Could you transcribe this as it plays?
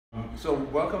So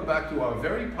welcome back to our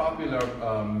very popular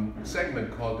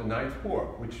segment called The Ninth Pour,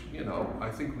 which, you know, I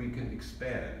think we can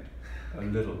expand a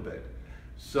little bit.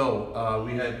 So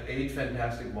we had 8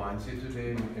 fantastic wines here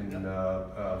today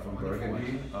from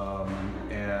Burgundy.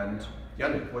 And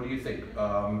Yannick, what do you think?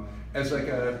 As like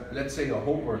a, let's say, a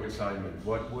homework assignment,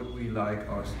 what would we like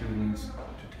our students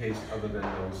to taste other than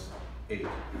those 8?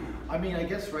 I mean, I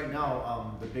guess right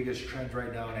now, the biggest trend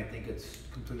right now, and I think it's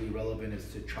completely relevant,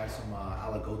 is to try some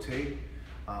Aligoté.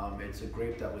 It's a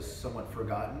grape that was somewhat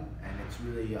forgotten, and it's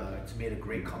really, it's made a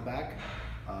great comeback.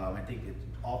 I think it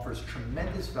offers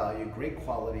tremendous value, great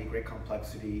quality, great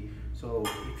complexity. So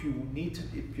if you're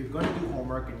going to do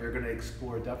homework and you're going to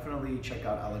explore, definitely check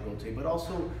out Aligoté, but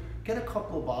also get a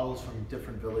couple of bottles from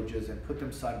different villages and put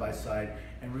them side by side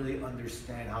and really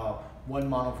understand how one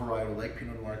monovarietal like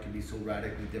Pinot Noir can be so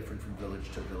radically different from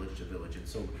village to village to village. And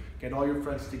so get all your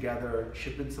friends together,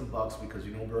 chip in some bucks because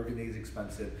you know Burgundy is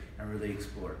expensive, and really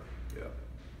explore. Yeah,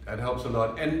 that helps a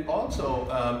lot. And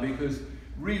also because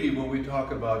really when we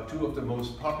talk about 2 of the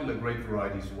most popular grape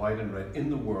varieties, white and red, in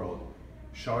the world,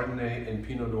 Chardonnay and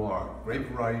Pinot Noir, grape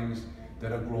varieties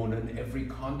that are grown in every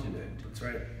continent. That's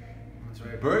right.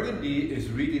 Burgundy is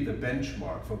really the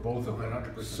benchmark for both of them.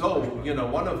 100%. So, you know,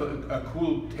 one of a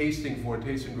cool tasting for a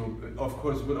tasting group, of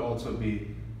course, would also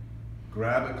be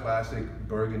grab a classic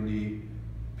Burgundy,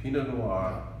 Pinot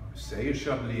Noir, say a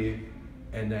Chablis,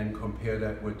 and then compare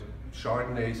that with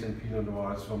Chardonnays and Pinot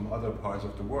Noirs from other parts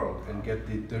of the world and get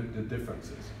the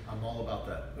differences. I'm all about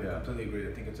that. I completely agree.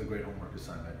 I think it's a great homework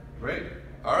assignment. Great.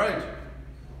 All right.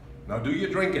 Now do your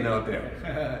drinking out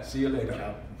there. See you later.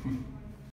 Ciao.